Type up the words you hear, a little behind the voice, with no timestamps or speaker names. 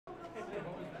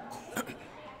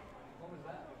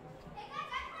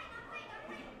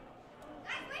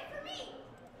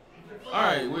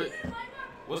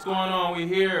What's going on? We're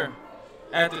here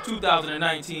at the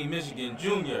 2019 Michigan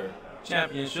Junior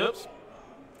Championships.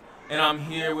 And I'm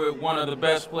here with one of the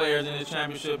best players in the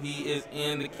championship. He is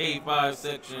in the K5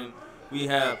 section. We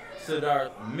have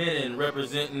Siddarth Menon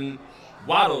representing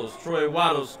Troy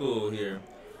Waddles School here.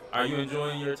 Are you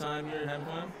enjoying your time here, having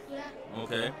fun? Yeah.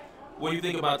 Okay. What do you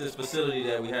think about this facility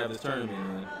that we have this tournament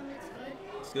in? It's good.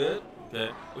 It's good?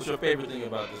 Okay. What's your favorite thing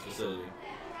about this facility?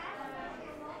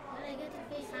 When I get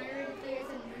to face higher players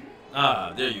than me.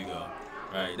 Ah, there you go. All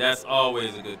right, that's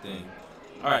always a good thing.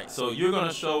 All right, so you're going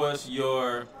to show us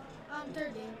your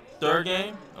Third game. third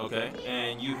game? Okay.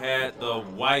 And you had the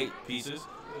white pieces.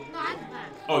 No, I'm black.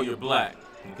 Oh, you're black.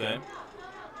 Okay.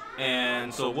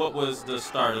 And so what was the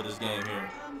start of this game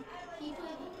here? She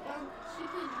played E4.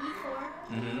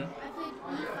 Mm-hmm. I played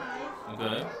E5.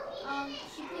 Okay.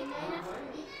 She played knight F3.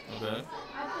 Okay.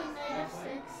 I played knight F6.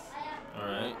 All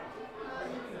right.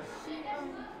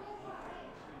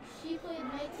 She played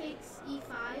knight takes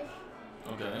E5.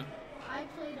 Okay. I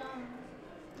played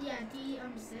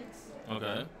D6.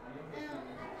 Okay.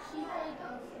 She played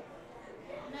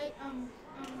knight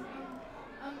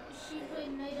she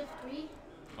played knight F3.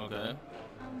 Okay.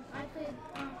 I played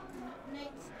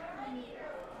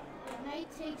knight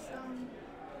takes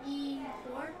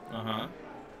E4. Uh-huh.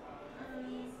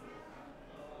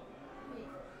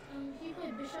 He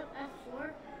played bishop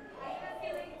F4.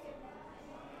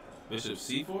 Bishop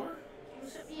C4?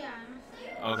 Bishop, yeah.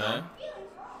 Okay.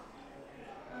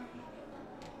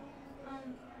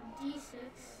 D6.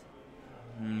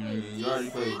 You already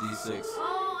played D6.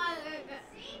 Oh, I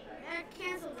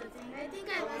canceled the thing. I think I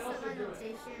messed up my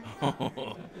notation.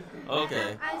 Okay.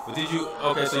 But did you?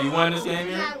 Okay, so you won this game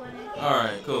here? Yeah, I won it. All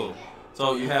right, cool.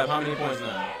 So you have how many points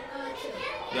now?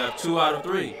 2. You have 2 out of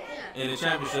 3 Yeah. in the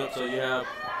championship, so you have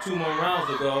 2 more rounds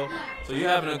to go. So you're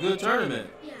having a good tournament.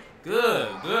 Yeah. Good,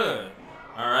 good.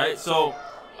 All right, so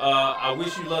I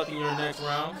wish you luck in your next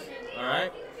rounds. All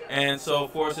right. And so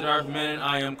for Siddarth Menon,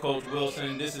 I am Coach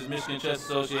Wilson. This is Michigan Chess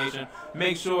Association.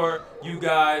 Make sure you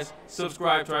guys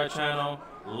subscribe to our channel,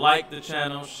 like the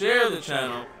channel, share the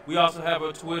channel. We also have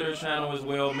a Twitter channel as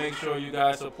well. Make sure you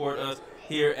guys support us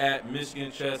here at Michigan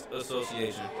Chess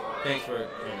Association. Thanks for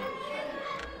coming.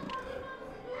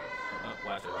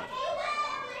 Watch it.